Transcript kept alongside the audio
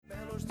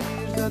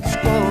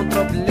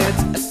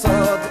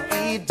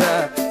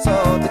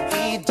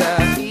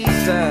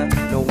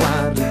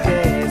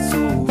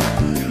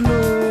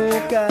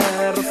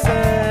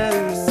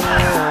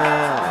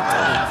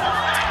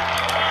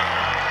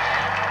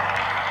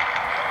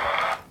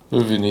O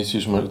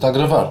Vinícius marcou. Está a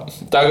gravar?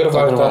 Está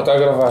a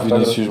gravar.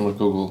 Vinícius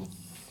marcou o gol.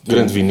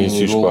 Grande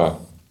Vinícius, pá.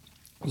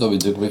 Mas ouvi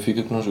dizer que o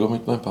Benfica que não jogou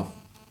muito bem, pá.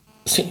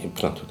 Sim,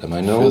 pronto, também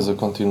A não. defesa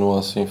continua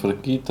assim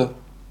fraquita.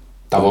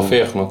 Estava o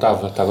ferro, não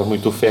estava? Estava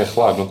muito o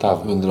ferro lá, não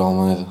estava? O André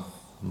Almeida.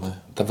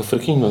 Estava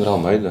fraquinho o André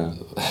Almeida.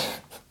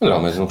 O André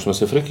Almeida não costuma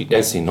ser fraquinho. É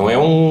assim, não é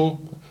um...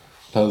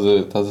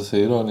 Estás a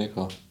ser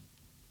irónico, ó.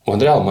 O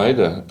André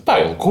Almeida, pá,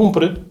 ele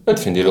cumpre. A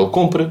defender ele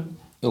cumpre.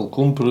 Ele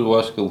cumpre, eu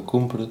acho que ele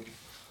cumpre.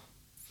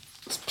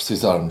 Se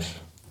precisarmos.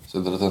 Se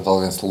entretanto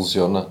alguém se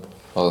lesiona,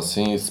 ou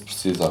assim, e se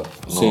precisar.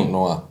 Sim.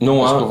 Não há.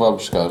 Não acho há. que eu vou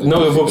buscar.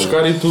 Não, eu vou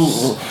buscar e tu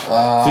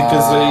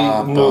ficas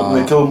aí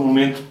naquele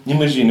momento.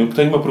 Imagina, eu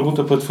tenho uma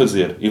pergunta para te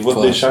fazer e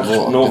vou-te deixar,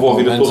 não vou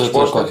ouvir a tua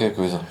resposta. Qualquer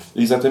coisa.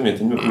 Exatamente,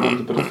 tenho uma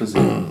pergunta para te fazer.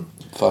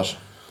 Faz.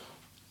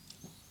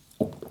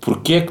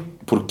 Porquê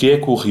é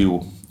que o rio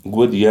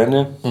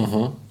Guadiana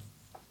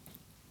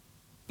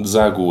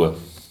desagua?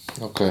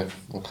 Ok.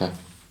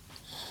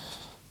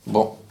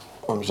 Bom,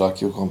 vamos já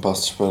aqui o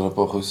compasso de espera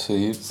para o Rui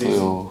sair.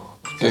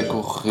 Porque é que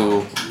o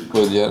Rio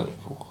Guadiana...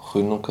 O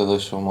Rui nunca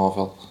deixa o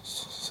móvel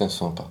sem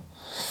som, pá.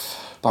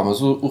 Pá,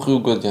 mas o Rio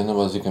Guadiana,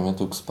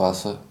 basicamente, o que se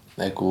passa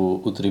é que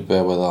o tripé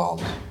é bué da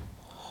alto.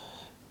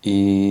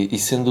 E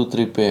sendo o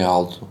tripé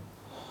alto,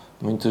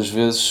 muitas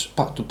vezes,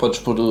 pá, tu podes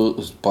pôr...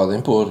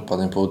 Podem pôr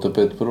o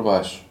tapete por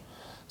baixo.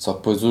 Só que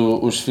depois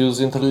os fios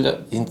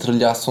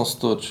entrelaçam-se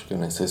todos. Eu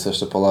nem sei se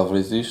esta palavra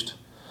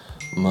existe.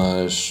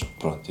 Mas,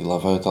 pronto, e lá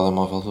vai o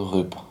telemóvel do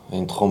Rui, pá, a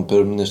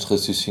interromper-me neste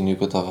raciocínio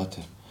que eu estava a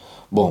ter.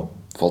 Bom,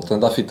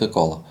 voltando à fita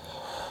cola.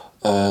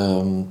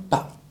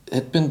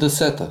 Depende da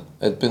seta.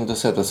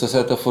 Se a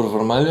seta for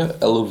vermelha,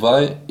 ela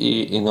vai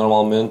e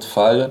normalmente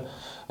falha,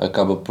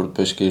 acaba por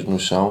depois cair no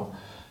chão.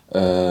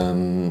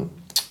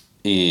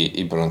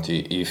 E pronto,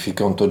 e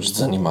ficam todos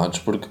desanimados,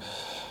 porque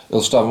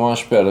eles estavam à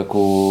espera que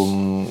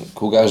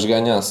o gajo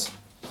ganhasse.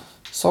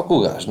 Só que o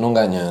gajo, não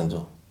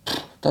ganhando,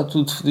 está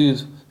tudo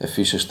fedido. É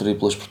fichas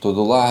triplas por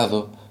todo o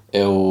lado,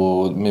 é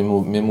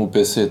mesmo o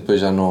PC depois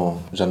já não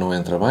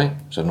entra bem,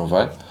 já não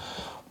vai,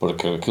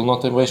 porque aquilo não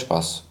tem bem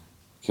espaço.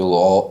 Aquilo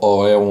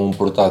ou é um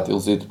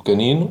portátilzito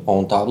pequenino, ou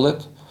um tablet,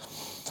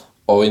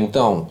 ou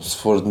então, se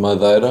for de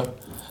madeira,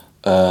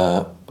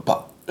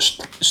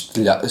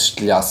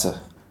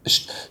 estilhaça.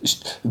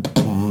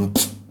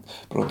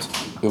 Pronto,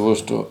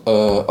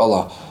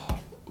 olá.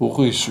 O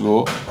Rui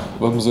chegou,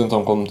 vamos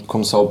então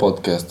começar o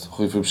podcast. O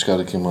Rui foi buscar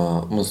aqui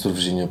uma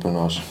cervejinha para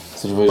nós.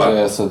 Cerveja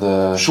é essa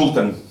da...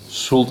 Schulten,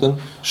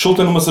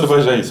 uma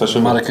cerveja aí, só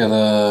chama. Marca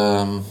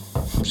da...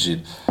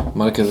 Giro.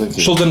 Marca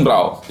daqui. Schulten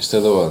Brau. Isto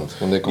é da onde?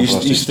 Onde é que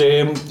compraste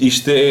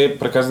isto é,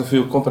 por acaso não fui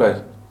eu que comprei.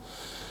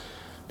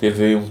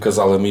 Teve aí um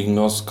casal amigo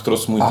nosso que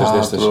trouxe muitas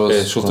destas.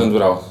 É Schulten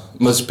Brau.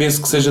 Mas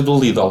penso que seja do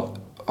Lidl.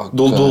 Okay.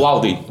 Do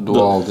Aldi.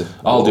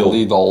 Aldi.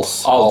 Lidl.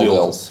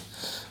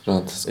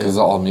 Pronto, esse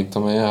casal amigo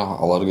também é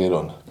a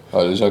largueirona.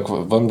 Olha, já que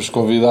vamos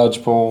convidados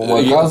para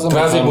uma casa...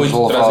 Trazem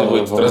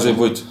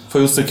boito.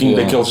 Foi o saquinho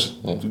daqueles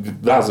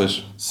de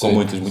asas, com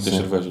muitas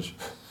cervejas.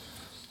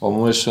 Ou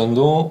um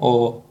Xandon,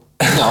 ou...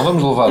 Não,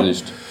 vamos levar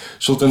isto.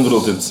 Schulten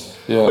Brutens.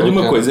 Olha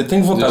uma coisa,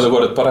 tenho vontade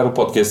agora de parar o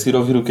podcast e ir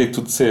ouvir o que é que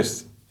tu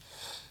disseste.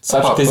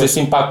 Sabes que tens esse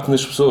impacto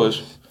nas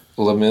pessoas.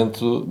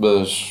 Lamento,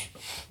 mas...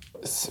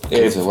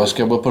 Quer dizer, eu acho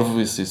que é uma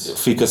parvoíce isso.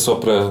 Fica só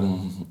para...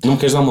 Não me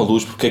queres dar uma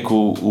luz porque é que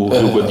o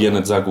Rio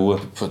Guadiana desagua?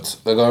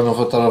 Agora não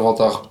vou estar a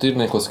voltar a repetir,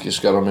 nem consegui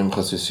chegar ao mesmo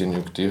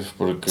raciocínio que tive,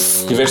 porque...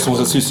 Tiveste um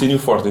raciocínio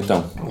forte,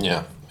 então.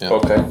 Yeah.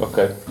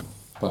 Ok.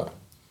 Pá.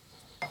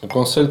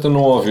 Aconselho-te a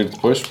não ouvir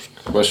depois,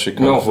 porque vais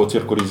ficar... Não, vou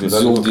ter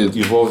curiosidade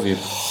e vou ouvir.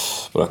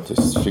 Pronto,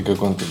 isso fica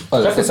contigo.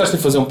 Olha, já pensaste em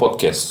fazer um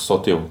podcast só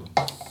teu?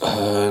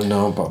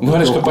 Não, pá. Não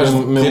eras capaz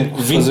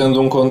de... Fazendo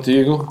um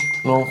contigo,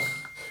 não...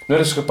 Não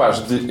eras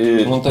capaz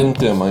de... Não tenho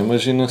tema,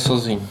 imagina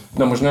sozinho.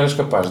 Não, mas não eras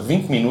capaz de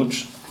 20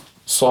 minutos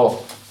só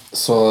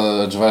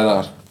a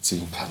desvairar.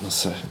 Sim. Pá, não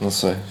sei.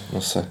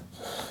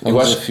 Eu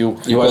acho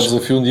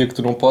desafio um dia que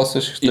tu não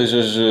possas, que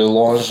estejas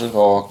longe,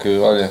 ou que,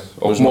 olha,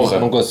 hoje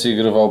não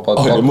consigo gravar o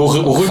podcast. Olha,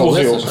 o Rui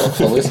morreu.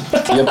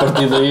 E a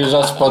partir daí já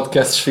os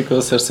podcasts ficam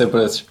a ser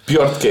sempre esses.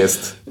 Pior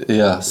podcast.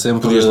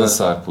 Sempre... Podias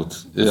lançar, puto.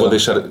 Vou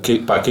deixar...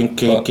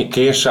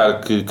 Quem achar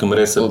que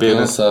merece a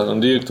pena... Pensar, um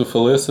dia que tu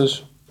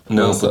faleças...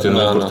 Não, porque eu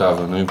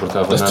não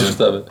importava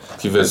nada.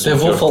 Até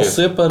vou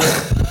falecer para...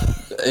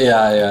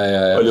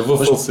 Olha, vou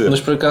falecer. Mas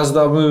por acaso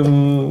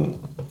dá-me...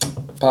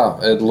 Pá,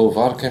 é de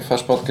louvar quem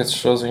faz podcasts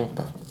sozinho,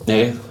 pá.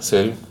 É?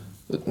 Sério?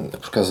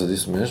 Por causa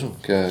disso mesmo?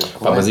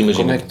 Mas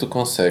imagina, como é que tu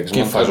consegues?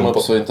 Quem faz uma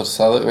pessoa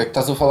interessada, é que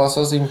estás a falar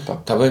sozinho, pá.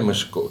 Está bem,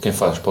 mas quem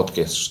faz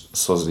podcasts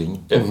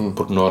sozinho,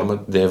 por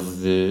norma,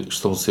 deve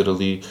estabelecer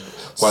ali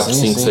 4,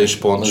 5, 6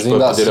 pontos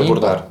para poder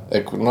abordar. Pá,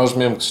 é que nós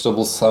mesmo que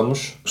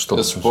estabeleçamos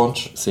esses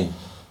pontos... Sim.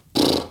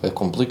 É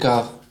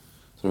complicado.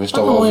 Outra vez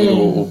estava a ouvir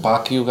o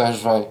PAC e o gajo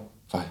vai.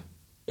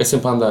 É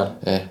sempre a andar.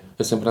 É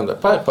sempre a andar.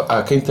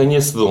 Há quem tenha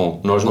esse dom.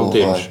 Nós não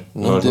temos.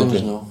 Não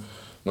temos.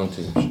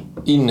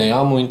 E nem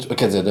há muito.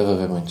 Quer dizer, deve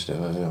haver muitos.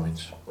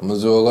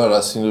 Mas eu agora,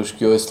 assim, dos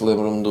que ouço,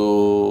 lembro-me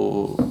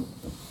do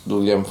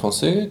Guilherme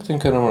Fonseca, que tem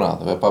que é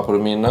namorado. É pá, para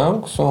mim não,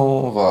 que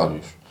são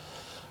vários.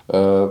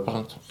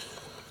 Pronto.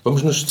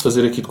 Vamos nos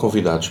fazer aqui de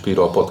convidados para ir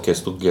ao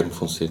podcast do Guilherme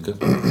Fonseca.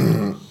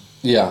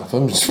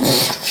 Vamos.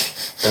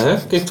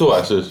 O que é que tu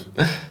achas?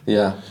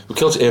 O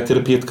que eles... É a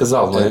terapia de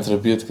casal, não é? É a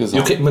terapia de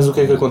casal. Mas o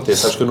que é que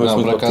acontece? Acho que eu não ouço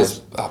muito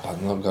podcast.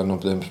 Não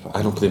podemos.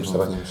 Não podemos,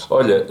 está bem.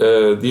 Olha,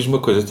 diz-me uma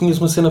coisa. Tinhas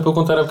uma cena para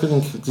contar há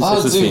bocadinho que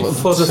disseste assim.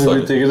 Foda-se. Foi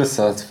muito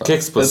engraçado. O que é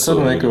que se passou?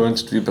 Não é que eu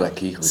antes de vir para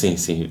aqui.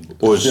 Sim.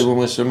 Hoje... Teve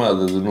uma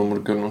chamada do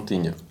número que eu não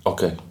tinha.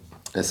 Ok.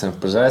 É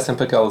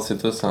sempre aquela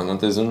situação. Não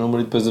tens o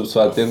número e depois a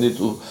pessoa atende e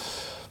tu...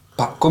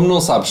 como não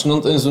sabes, não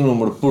tens o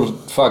número por,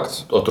 de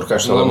facto... Ou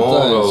trocaste o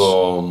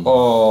telemóvel,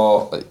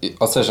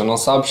 ou seja, não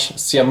sabes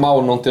se é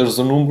mau não teres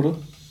o número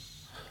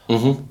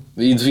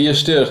e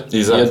devias ter.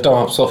 Exato. E então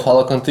a pessoa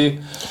fala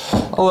contigo.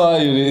 Olá,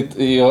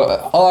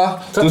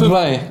 olá, tudo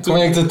bem? Como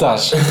é que tu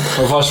estás?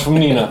 A voz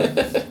feminina.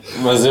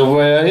 Mas eu vou...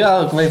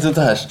 como é que tu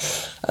estás?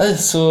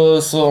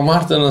 Sou a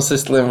Marta, não sei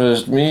se te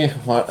lembras de mim.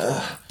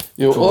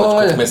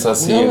 Começa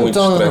assim, é muito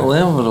estranho.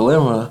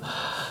 Lembro.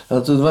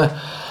 Tudo bem.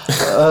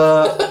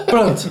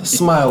 Pronto,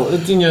 Smile,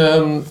 eu tinha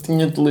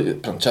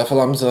pronto, já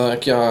falámos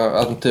aqui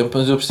há muito tempo,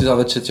 mas eu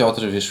precisava de chatear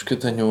outra vez, porque eu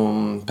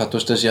estou a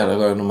estagiar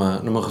agora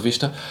numa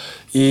revista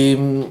e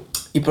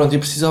pronto, e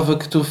precisava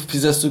que tu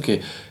fizesse o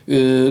quê?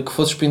 Que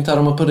fosses pintar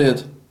uma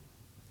parede.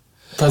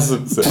 Estás a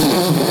dizer?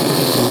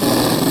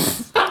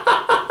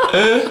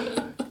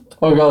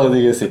 Agora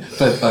diga assim,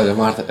 olha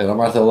Marta, era a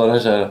Marta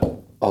Laranjeira.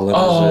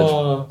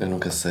 Laranjeiro, eu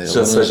nunca sei.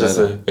 Já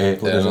sei. É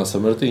a nossa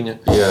Martinha.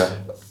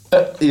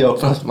 E eu,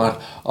 pronto, Marta,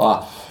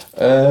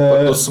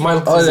 o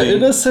Smile que olha, eu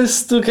não sei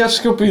se tu queres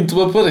que eu pinto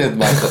uma parede,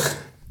 Marta.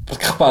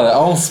 Porque repara,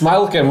 há um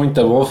Smile que é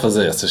muito bom a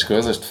fazer essas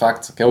coisas, de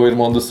facto, que é o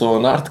irmão do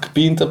Sonar que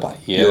pinta,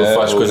 e ele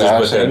faz coisas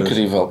bacanas. É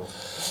incrível.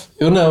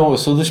 Eu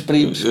sou dos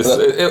primos.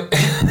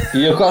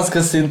 E eu quase que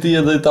a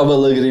sentia, deitava a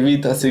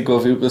lagrimita assim que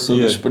ouviu que eu sou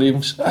dos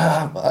primos.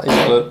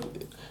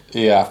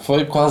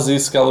 Foi quase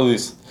isso que ela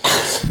disse.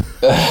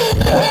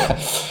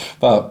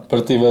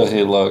 Parti-me a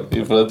rir logo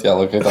e pronto,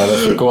 ela coitada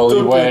ficou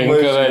ali bem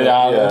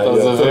encaralhada,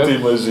 estás a ver? Estou-te a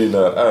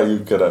imaginar, ai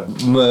o caralho.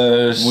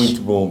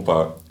 Muito bom,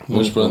 pá.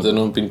 Mas pronto, eu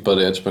não pinto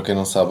paredes, para quem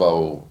não sabe,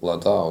 lá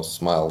está o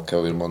Smile, que é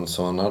o irmão do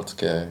São Norte,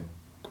 que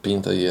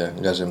pinta e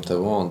o gajo é muito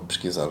bom, de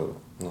pesquisar,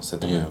 não sei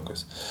também a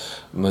coisa.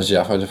 Mas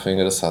foi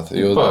engraçado.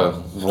 Eu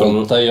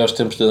voltei aos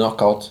tempos de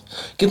knockout,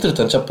 que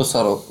entretanto já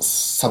passaram,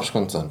 sabes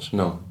quantos anos?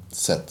 Não.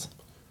 7.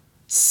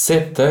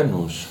 7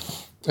 anos?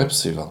 É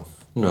possível.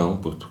 Não,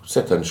 puto,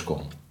 7 anos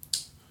como?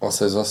 Ou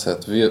 6 ou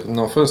 7.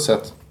 Não, foi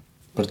 7.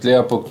 Partilhei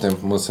há pouco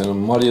tempo uma cena,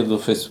 memória do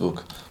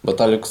Facebook.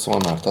 Batalha com o São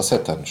Norte, há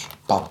 7 anos.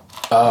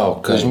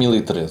 Ok.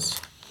 2013.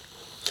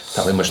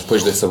 Está bem, mas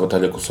depois dessa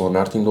batalha com o São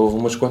Norte ainda houve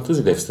umas quantas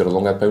e deve-se ter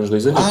alongado para uns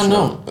 2 anos.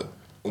 Não.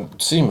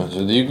 Sim, mas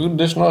eu digo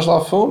desde que nós lá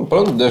fomos.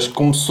 Pronto, desde que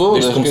começou.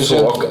 Desde que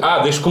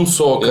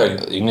começou, ok.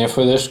 E nem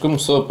foi desde que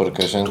começou,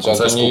 porque a gente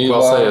já tinha ido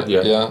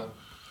lá.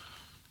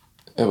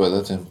 É bué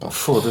da tempo, pá.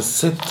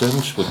 Foda-se, 7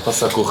 anos, puto,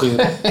 passa a correr.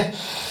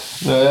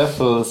 Não é?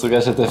 Foda-se, o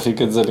gajo até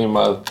fica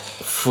desanimado.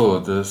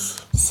 Foda-se.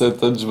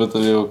 7 anos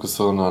batalhou com o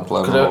São Norte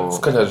lá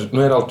Se calhar,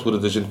 não era a altura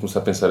da gente começar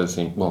a pensar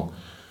assim,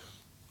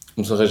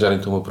 vamos arranjar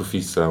então uma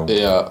profissão.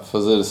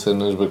 Fazer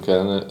cenas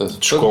bacanas.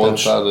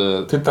 Descontos.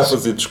 Tentar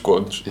fazer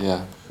descontos.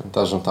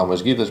 Tentar juntar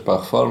umas guidas para a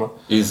reforma.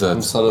 Exato.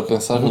 Começar a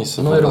pensar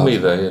nisso. Não era uma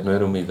ideia.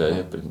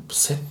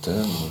 7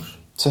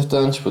 anos. 7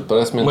 anos, puto,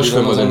 parece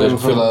mentira,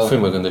 mas foi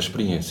uma grande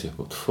experiência,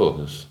 puto,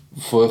 foda-se.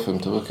 Foi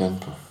muito bacana,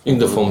 pô.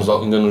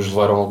 Ainda nos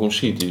levaram a alguns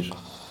sítios.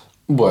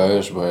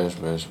 Bués.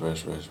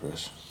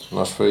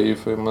 Nós foi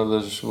uma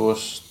das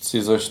boas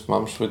decisões que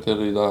tomámos, foi ter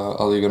ido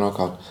à Liga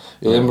Knockout.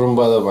 Eu lembro-me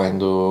bem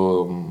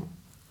do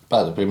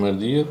primeiro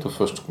dia, tu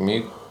foste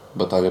comigo,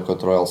 batalha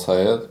contra o El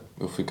Saed,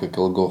 eu fui com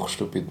aquele gorro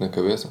estúpido na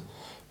cabeça,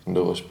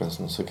 ainda hoje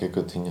penso, não sei o que é que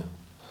eu tinha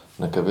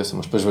na cabeça,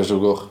 mas depois vejo o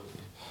gorro.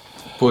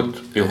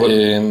 Puto,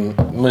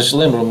 mas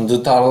lembro-me de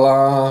estar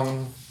lá,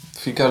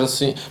 ficar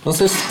assim, não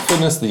sei se foi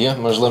nesse dia,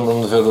 mas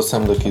lembro-me de ver o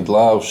Sam daqui de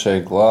lá, o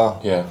Sheik lá.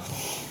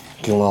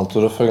 Aquilo na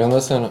altura foi grande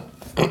a cena.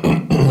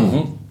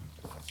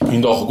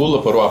 Indo ao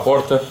Regula, parou à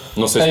porta,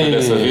 não sei se foi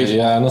dessa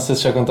vez. Não sei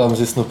se já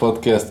contámos isso no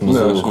podcast, mas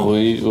o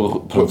Rui,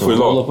 o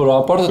Regula parou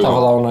à porta, estava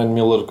lá o Nine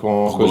Miller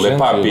com a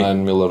gente, e o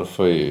Nine Miller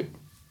foi...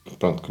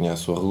 Pronto,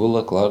 conhece o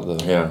Regula, claro.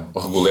 O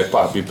Regula é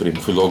papi, primo.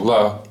 Fui logo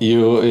lá. E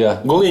o...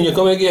 Golinha,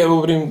 como é que é,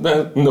 meu primo?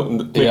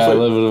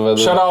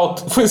 Shout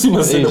out. Foi assim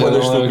uma cena mais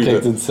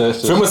estúpida.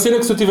 Foi uma cena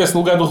que se eu estivesse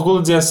no lugar do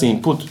Regula dizia assim,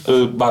 puto,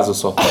 baza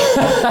só.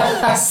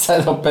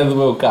 Sai ao pé do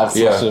meu carro,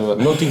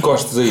 não te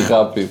encostes aí.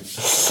 Rápido.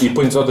 E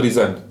põe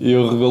desodorizante. E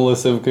o Regula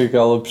sempre com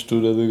aquela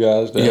postura do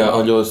gajo, né?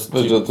 Olhou-se.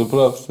 Mas eu estou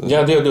próprio.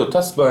 Deu,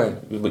 está-se bem.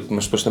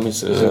 Mas depois também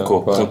se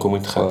arrancou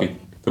muito rápido.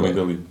 Também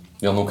dali.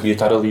 Ele não queria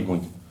estar ali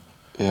muito.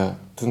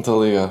 Tenta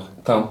ligar.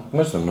 Então,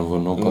 mas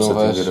não posso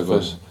atender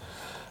agora.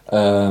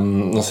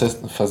 Não sei se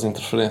faz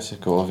interferência,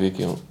 que eu ouvi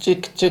aqui um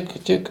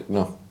tchic.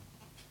 Não.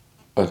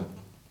 Olha,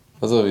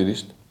 estás a ouvir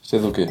isto? Isto é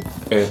do quê?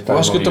 Eu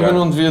acho que eu também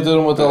não devia ter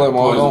o meu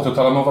telemóvel. Pois, o teu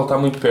telemóvel está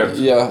muito perto.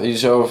 E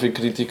já ouvi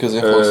críticas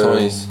em relação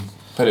a isso.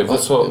 Espera aí,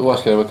 eu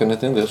acho que era bacana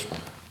atenderes.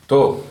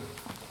 Estou.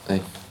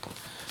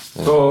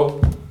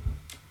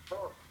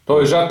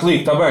 Eu já te ligo,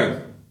 está bem?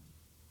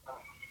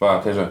 Vá,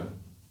 até já.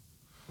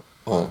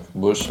 Olha,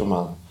 boa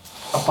chamada.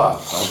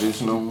 Às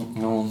vezes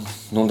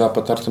não dá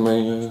para estar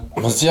também...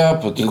 Mas já,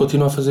 pá... E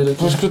continua a fazer aqui.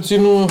 Depois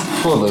continua...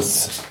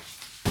 Foda-se.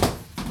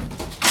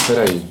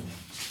 Espera aí.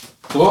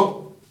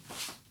 Estou?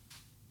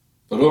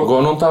 Parou?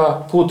 Agora não está.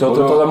 Puta, é o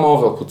teu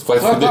telemóvel. Puto. Vai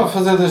Já estava a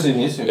fazer desde o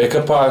início. É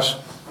capaz.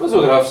 Mas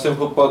eu gravo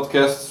sempre o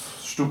podcast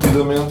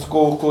estupidamente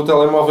com o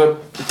telemóvel.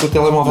 Com o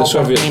telemóvel. Deixa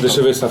eu ver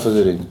se está a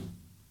fazer ainda.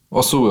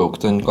 Ou sou eu que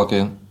tenho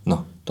qualquer...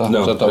 Não. Tá,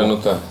 Não, já não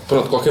está.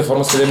 Pronto, de qualquer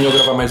forma, seria melhor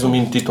gravar mais um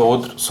minutito ou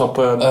outro, só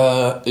para...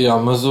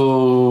 mas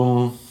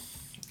o...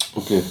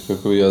 O quê? O que é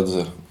que eu ia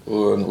dizer?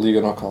 O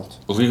Liga Knockout.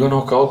 O Liga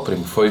Knockout,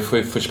 primo, foi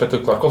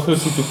espetacular. Qual foi o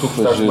sítio que tu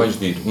gostaste mais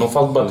de ir? Não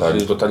falo de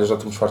batalhas, batalhas já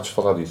estamos fartos de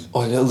falar disso.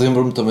 Olha,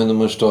 lembro-me também de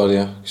uma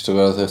história, que isto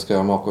agora até se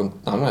calhar mal quando...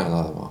 Não é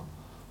nada mal.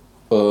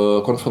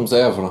 Quando fomos a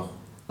Évora.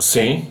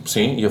 Sim,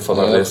 ia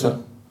falar dessa.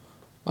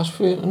 Acho que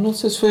foi... Não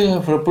sei se foi a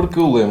Évora, porque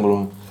eu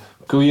lembro-me.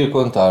 O que eu ia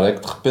contar é que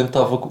de repente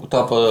estava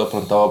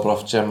o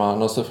Prof. Jam à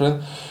nossa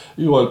frente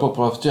e eu olho para o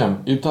Prof. Jam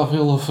e estava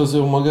ele a fazer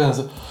uma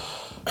ganza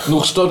no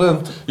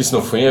restaurante. Isso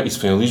foi em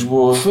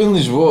Lisboa. Foi em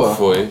Lisboa?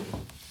 Foi.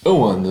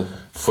 Aonde?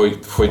 Foi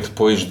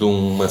depois de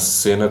uma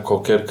cena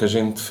qualquer que a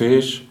gente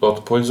fez, ou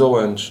depois ou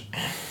antes.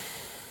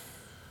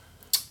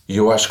 E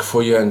eu acho que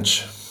foi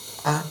antes.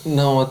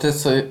 Não, até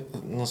sei...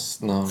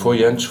 Não.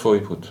 Foi antes,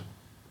 puto.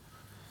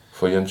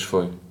 Foi antes.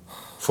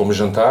 Fomos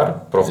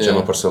jantar, o Prof. Jam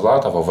apareceu lá,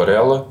 estava o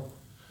Varela.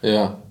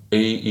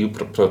 E o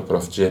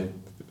Prof. Jam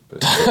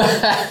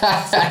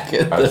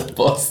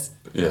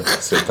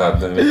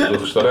sentado na mesa do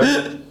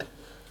restaurante,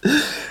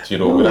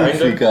 tirou o grinder.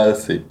 Ficar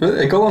assim.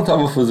 É que ele não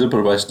estava a fazer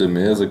por baixo da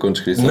mesa com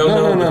descrição.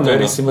 Não,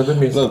 era em cima da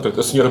mesa. Não.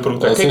 A senhora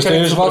perguntou: vocês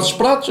têm os vossos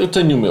pratos? Eu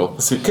tenho o meu.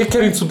 Sim. O que é que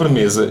querem de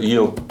sobremesa? E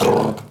ele.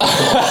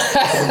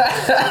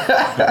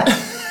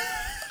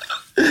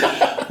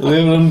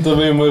 Lembro-me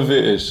também uma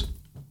vez.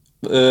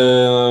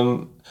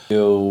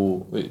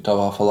 Eu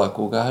estava a falar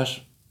com o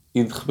gajo.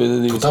 E de repente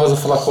eu digo... Tu estavas a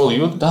falar com o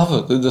Hollywood?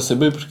 Estava, ainda sei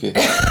bem porquê.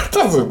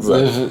 Estavas a gozar.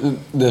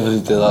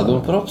 Deve ter dado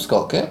um props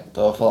qualquer.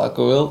 Estava a falar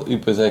com ele e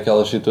depois é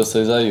aquelas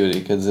situações à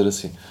Yuri, quer dizer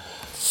assim...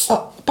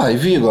 e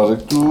vi agora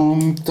que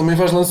tu também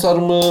vais lançar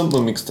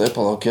uma mixtape,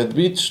 lá o que é de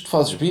beats, tu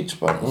fazes beats,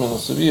 pá, eu não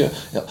sabia.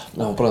 Ele,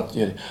 não, pronto,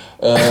 Yuri.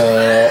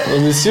 Eu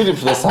disse Yuri,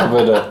 porque sabe,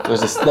 eu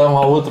disse, não,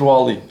 há outro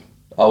Oli.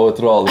 Há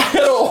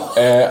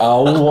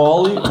um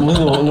Oli,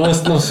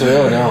 mas não sou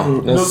eu,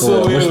 não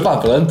sou eu. Mas pá,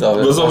 pronto,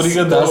 mas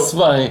obrigado.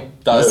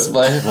 Está-se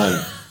bem, mano.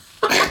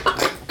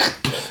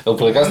 Ele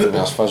por acaso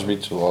também acho que faz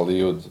beats, o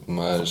Hollywood,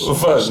 mas...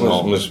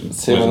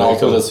 na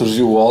altura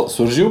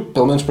surgiu,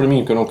 pelo menos para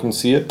mim, que eu não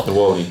conhecia. O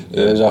Oli.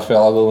 Já foi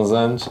há uns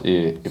anos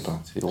e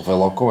pronto, ele veio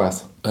logo com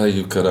essa. Ai,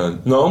 o caralho.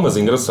 Não, mas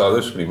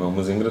engraçadas, prima,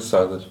 umas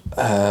engraçadas.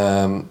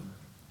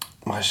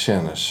 Mais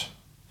cenas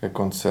que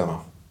aconteceram.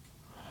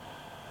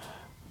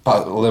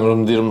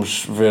 Lembro-me de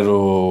irmos ver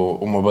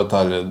uma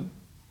batalha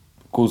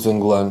com os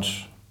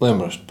angolanos.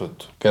 Lembras-te,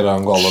 puto? Que era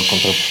Angola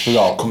contra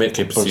Portugal. Como é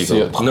que é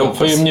possível? Não,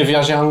 foi a minha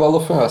viagem a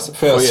Angola, foi essa.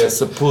 Foi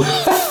essa, puto.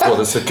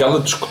 Foda-se, aquela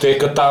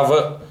discoteca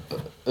estava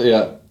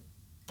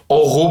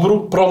ao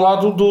rubro para o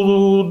lado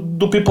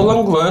do people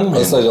angolano.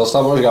 Ou seja, eles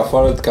estavam a jogar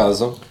fora de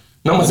casa.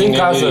 Não, mas em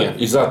casa. Diria.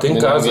 Exato, em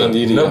casa.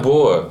 Na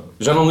boa.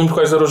 Já não lembro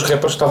quais eram os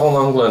rappers que estavam lá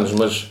angolanos,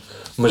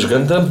 mas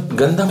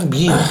ganda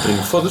ambiente,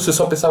 primo. Foda-se, eu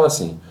só pensava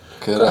assim.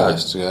 Caralho,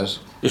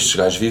 estes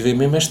gajos vivem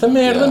mesmo esta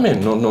merda, man.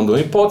 Não dão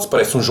hipótese,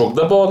 parece um jogo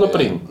da bola,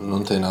 primo.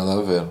 Não tem nada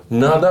a ver.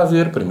 Nada a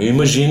ver, primo. Eu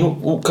imagino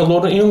o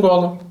calor em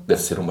Angola.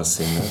 Deve ser uma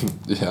cena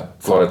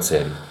fora de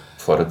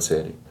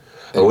série.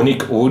 O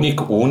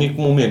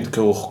único momento que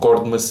eu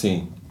recordo-me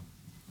assim,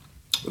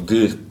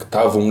 de que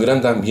estava um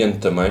grande ambiente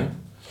também,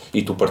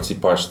 e tu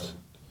participaste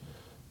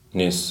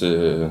nesse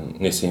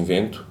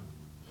evento,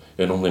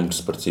 eu não me lembro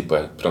se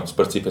participei. Pronto, se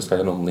participei, se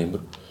calhar não me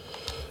lembro.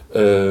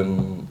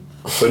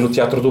 Foi no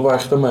Teatro do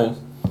Bairro também.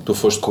 Tu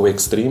foste com o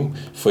Extreme,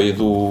 foi a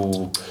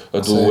do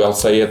El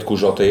Sayed com o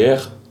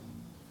JR.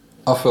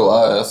 Foi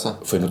lá essa?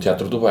 Foi no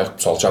Teatro do Bairro. O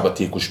pessoal já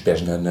batia com os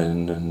pés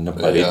na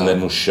parede,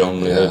 no chão.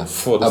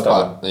 Foda-se.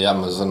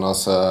 Mas a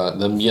nossa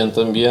de ambiente,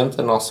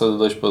 a nossa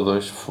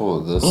 2x2,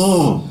 foda-se.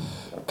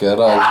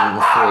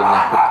 Caralho,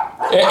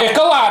 foda-se. É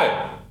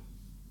calar!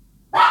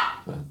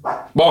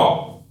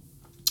 Bom,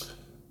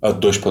 a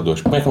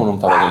 2x2. Como é que eu não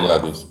estava a lembrar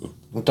disso?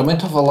 Também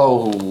estava lá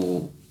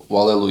o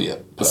Aleluia.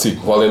 Sim,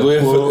 o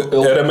Aleluia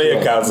era meia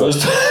casa.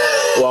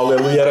 O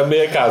Aleluia era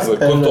meia casa.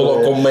 Contou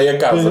logo como meia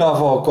casa.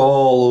 Pegava ao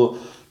colo.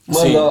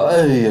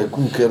 Eia,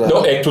 como caralho.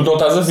 Não, é que tu não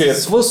estás a ver.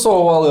 Se fosse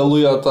só o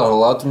Aleluia a estar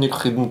lá, tinha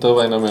corrido muito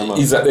bem na mesma.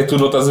 Exato, é que tu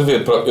não estás a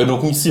ver. Eu não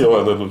conhecia o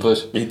Aleluia.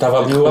 E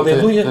estava ali o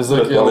Aleluia.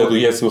 O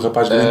Aleluia é assim, o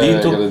rapaz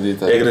grandito.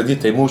 É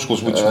grandito, tem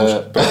músculos, muitos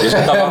músculos.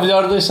 É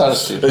melhor deixar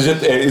assim. A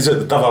gente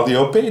estava ali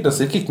ao pé e não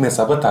sei o que,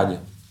 começa a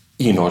batalha.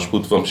 E nós,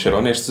 puto, vamos ser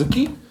honestos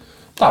aqui.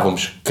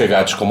 Estávamos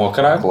cagados como ao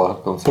caralho.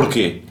 Claro,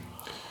 porquê?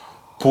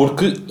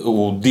 Porque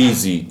o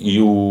Dizzy e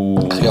o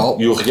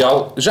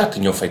Real já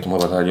tinham feito uma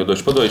batalha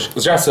 2x2.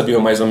 Já sabiam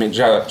mais ou menos,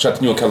 já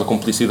tinham aquela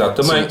cumplicidade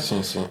também.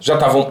 Sim. Já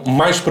estavam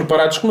mais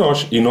preparados que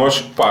nós. E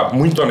nós,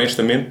 muito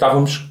honestamente,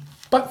 estávamos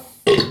pá,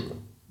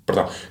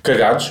 perdão,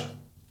 cagados,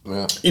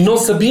 É. e não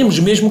sabíamos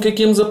mesmo o que é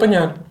que íamos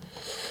apanhar.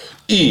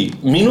 E,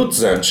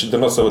 minutos antes da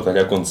nossa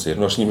batalha acontecer,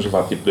 nós tínhamos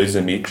levado tipo 2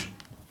 amigos,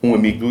 um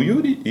amigo do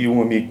Yuri e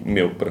um amigo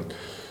meu. Pronto.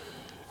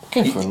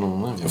 Quem foi? Não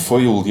me lembro.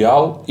 Foi o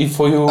Leal e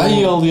foi o...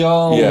 Ai, o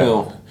Leal, Yeah.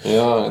 meu.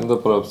 Ainda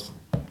próximo.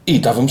 E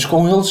estávamos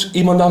com eles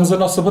e mandámos a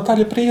nossa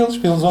batalha para eles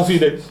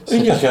ouvirem.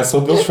 E a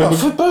reação deles foi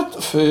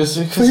Foi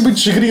foi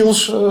muitos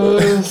grilos.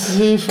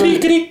 Sim, Cri,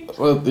 cri.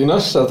 E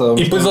nós já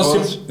estávamos. E depois eles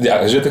sempre...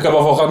 a gente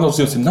acabava o round e eles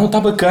diziam assim, não, está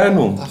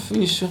bacano. Está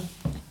fixe.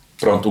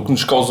 Pronto, o que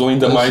nos causou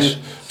ainda mais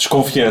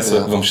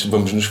desconfiança.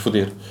 Vamos nos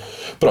foder.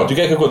 Pronto, e o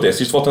que é que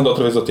acontece? Isto voltando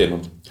outra vez ao tema.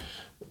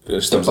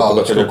 Estamos a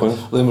batalhar com...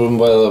 Lembro-me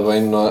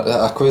bem,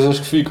 há coisas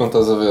que ficam,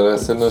 estás a ver? É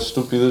cenas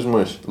estúpidas,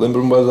 mas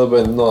lembro-me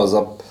bem de nós,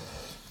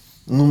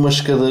 numa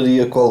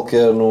escadaria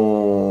qualquer,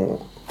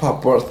 pá, a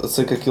porta,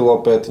 sei que aquilo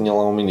ao pé tinha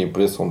lá um mini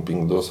preço, um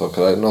pingo doce,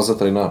 caralho, nós a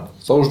treinar,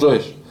 só os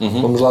dois.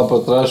 Fomos lá para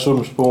trás,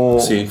 fomos para um...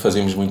 Sim,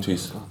 fazíamos muito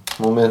isso.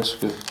 Momentos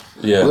que...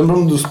 Yeah.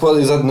 Lembro-me do spot,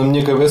 exato, na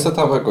minha cabeça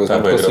estava a coisa,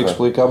 não consigo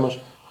explicar, mas...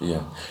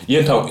 Yeah. E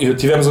então,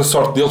 tivemos a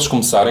sorte deles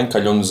começarem,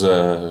 calhou-nos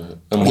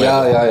a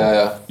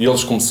moeda. E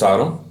eles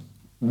começaram,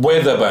 bué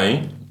da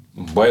bem,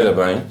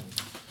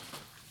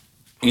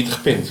 e de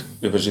repente,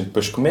 a gente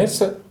depois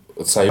começa,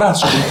 sai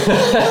braços.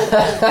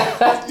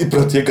 E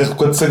pronto,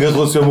 quando se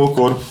agarrou-se ao meu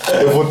corpo,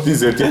 eu vou-te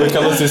dizer, tive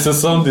aquela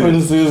sensação de...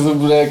 Parecias um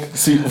boneco.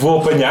 Sim, vou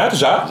apanhar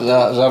já.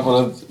 Já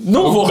pronto.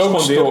 Não vou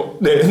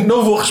responder.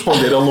 Não vou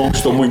responder, ele não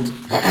gostou muito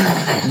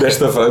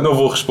desta frase, não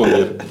vou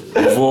responder.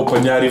 Vou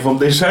apanhar e vão-me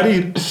deixar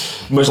ir.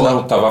 Mas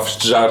não, estava a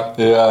festejar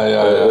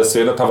a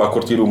cena, estava a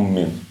curtir o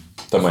momento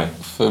também.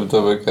 Foi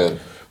muito bacana.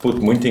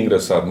 Puto, muito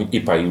engraçado. E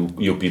pá,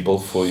 e o People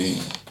foi...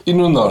 E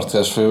no Norte,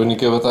 acho que foi a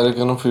única batalha que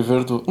eu não fui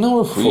ver tu. Não,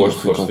 eu fui.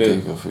 Fui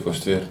contigo.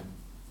 Foste ver?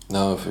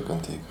 Não, eu fui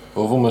contigo.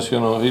 Houve umas que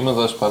eu não vi, mas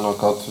acho que para a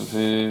Knockout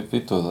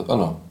vi todas. Ou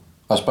não?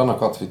 Acho que para a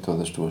Knockout vi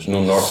todas as tuas.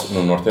 No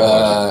Norte é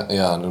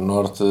mágico. No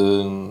Norte...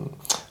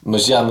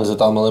 Mas eu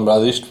estava-me a lembrar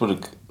disto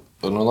porque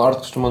no Norte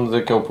costumam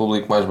dizer que é o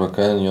público mais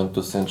bacana e onde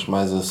tu sentes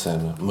mais a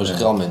cena. Mas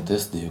realmente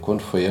esse dia, quando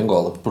foi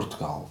Angola de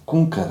Portugal,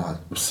 com caralho.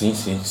 Sim.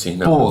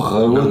 Não. Porra,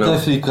 eu até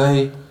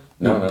fiquei...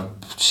 Não.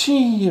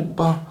 Xiii,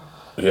 pá.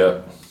 Yeah.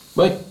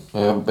 Bem,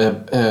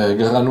 é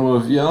agarrar num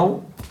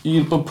avião e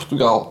ir para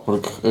Portugal,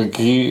 porque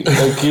aqui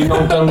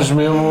não estamos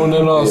mesmo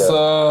na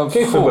nossa...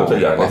 Quem foi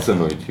batalhar nessa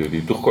noite,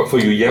 Yuri?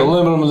 Foi o Ian? Eu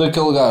lembro-me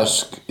daquele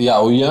gajo que...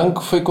 o Ian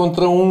que foi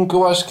contra um que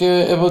eu acho que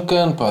é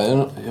bacana, pá.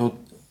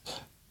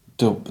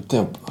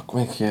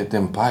 Como é que é?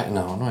 Tempai?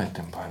 Não é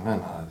Tempai, não é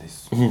nada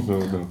disso.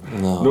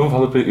 Não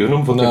vale a pena, eu não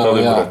me vou tentar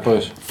lembrar.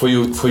 Foi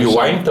o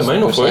Wine também,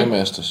 não foi?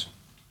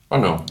 Ou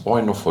não? O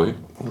Wine não foi?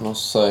 Não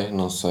sei.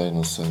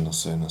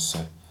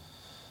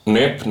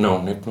 Nep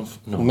não.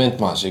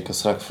 Momento Mágica,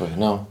 será que foi?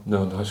 Não,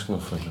 acho que não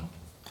foi, não.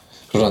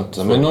 Pronto,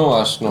 também não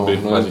acho que não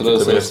interessa.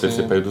 Também deve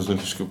ser para dos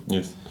únicos que eu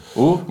conheço.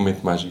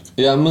 Momento Mágico.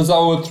 Mas há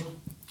outro.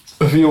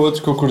 Havia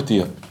outros que eu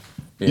curtia.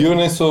 E eu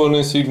nem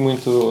sigo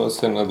muito a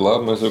cena de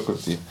lá, mas eu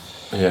curtia.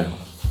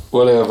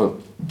 Whatever. O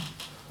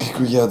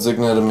que eu ia dizer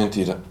que não era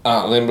mentira?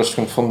 Lembras-te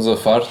quando fomos a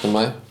Faro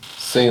também?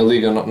 Sem a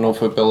Liga, não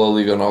foi pela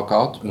Liga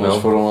Knockout, mas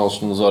foram eles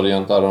que nos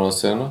orientaram a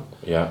cena.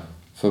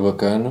 Foi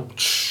bacana.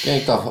 Quem é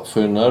que estava?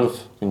 Foi o Nerve.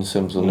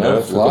 Conhecemos o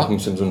Nerve lá.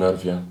 Conhecemos o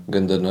Nerve,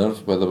 Ganda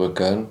Nerve, bada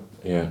bacana.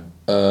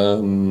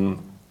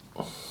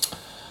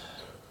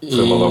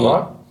 Foi uma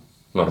babá,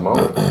 normal.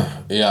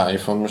 E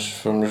fomos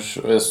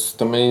esse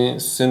também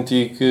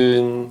senti que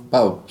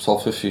o pessoal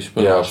foi fixe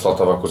para nós. O pessoal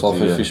estava a curtir. O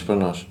pessoal foi fixe para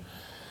nós.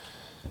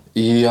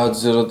 E ia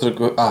dizer outra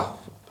coisa.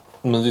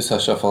 Mas isso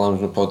acho que já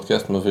falámos no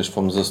podcast, uma vez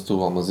fomos a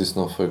Setúbal, mas isso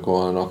não foi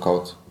com a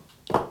Knockout.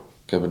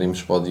 Que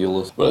abrimos para o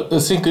Dilas.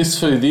 Assim que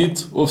isso foi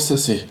dito, ouve-se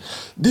assim: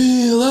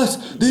 Dilas!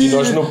 E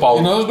nós no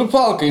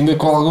palco. Ainda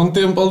com algum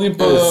tempo ali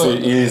para...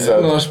 Sim,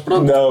 exato. Nós,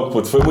 pronto. Não,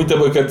 puto, foi muito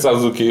bacana,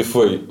 sabes o quê?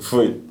 Foi.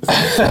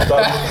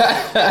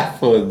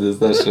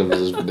 Foda-se, nós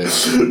chamamos as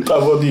bonecas.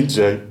 Estava o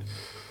DJ.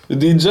 O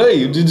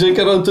DJ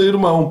que era o teu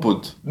irmão,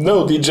 puto.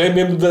 Não, o DJ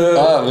mesmo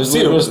da... mas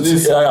lembras-te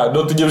disso?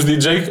 Não tínhamos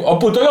DJ... Oh,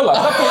 puto, olha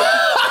lá.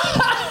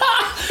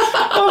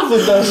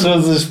 Nós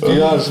somos as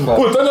piores, pá.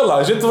 Puto, olha lá,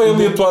 a gente vai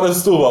ali atuar a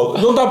Setúbal.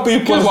 Não dá para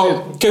ir para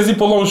lá. Queres ir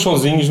para lá uns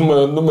sonzinhos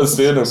numa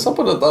cena? Só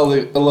para estar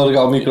a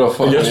largar o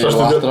microfone e a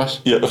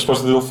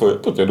resposta dele foi: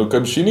 puto, eu nunca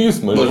mexi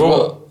nisso, mas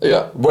vou.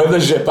 Bué da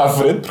gente à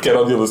frente, porque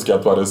era o Dilas que ia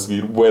atuar a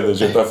seguir. Bué da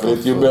gente à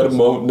frente e o meu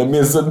irmão na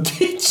mesa de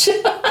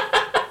DJ.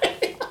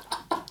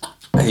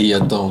 Aí é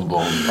tão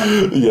bom, pá.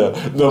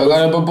 Não,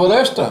 agora é para pôr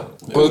esta.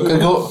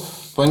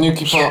 Ponho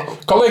aqui para...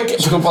 Qual é que...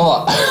 Desculpa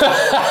lá.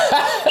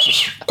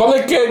 Qual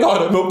é que é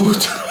agora, meu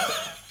puto?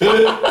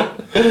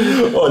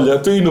 Olha,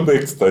 estou aí no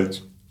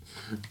backstage.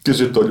 Que a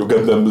gente olha o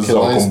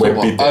gandamezão com bué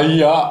pita.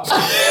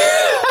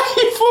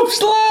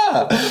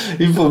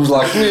 E fomos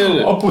lá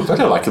comer. Oh puto,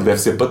 olha lá, aquilo deve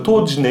ser para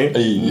todos, né?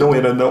 Não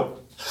era não.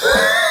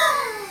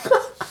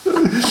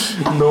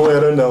 Não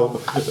era não.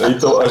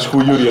 Então acho que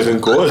o Yuri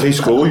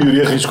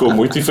arriscou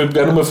muito e foi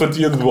pegar uma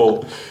fatia de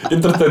bolo.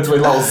 Entretanto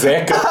veio lá o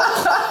Zeca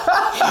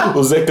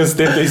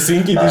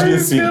 75 e diz-lhe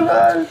assim: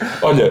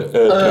 olha,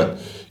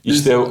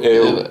 Isto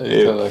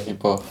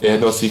é a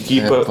nossa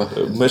equipa,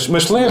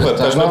 mas leva,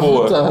 estás na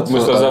boa.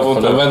 Mas estás à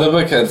vontade. Não é da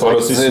bacana,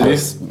 Fora dizer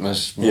isso,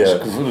 mas que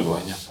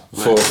vergonha.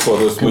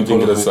 Foda-se, muito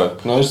engraçado.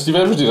 Nós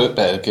tivemos direito,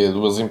 que é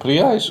 2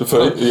 imperiais.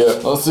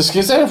 Vocês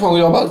quiserem, vão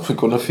ali ao bar,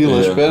 ficou na fila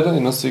à espera e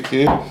não sei o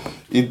quê.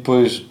 E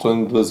depois,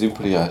 quando 2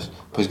 imperiais,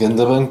 depois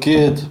ganda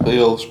banquete para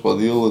eles, para o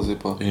Dilas e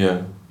para...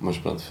 Mas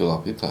pronto, fui lá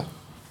pitar.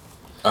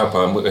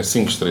 É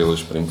 5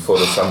 estrelas, primo.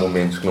 Foda-se, há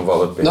momentos que não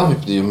vale a pena. Não,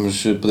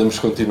 e podemos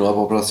continuar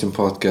para o próximo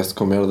podcast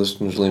com merdas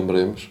que nos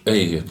lembremos.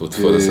 Aí, puto,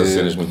 foda-se, há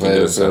cenas muito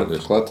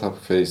engraçadas. Claro, está,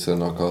 porque foi isso, a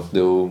knockout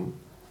deu...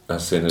 Há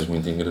cenas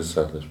muito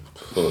engraçadas,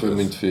 puto, foi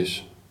muito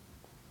fixe.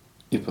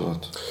 E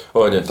pronto.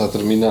 Olha, está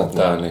terminado.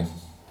 Tá, né?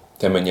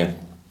 Até amanhã.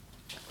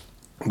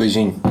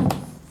 Beijinho.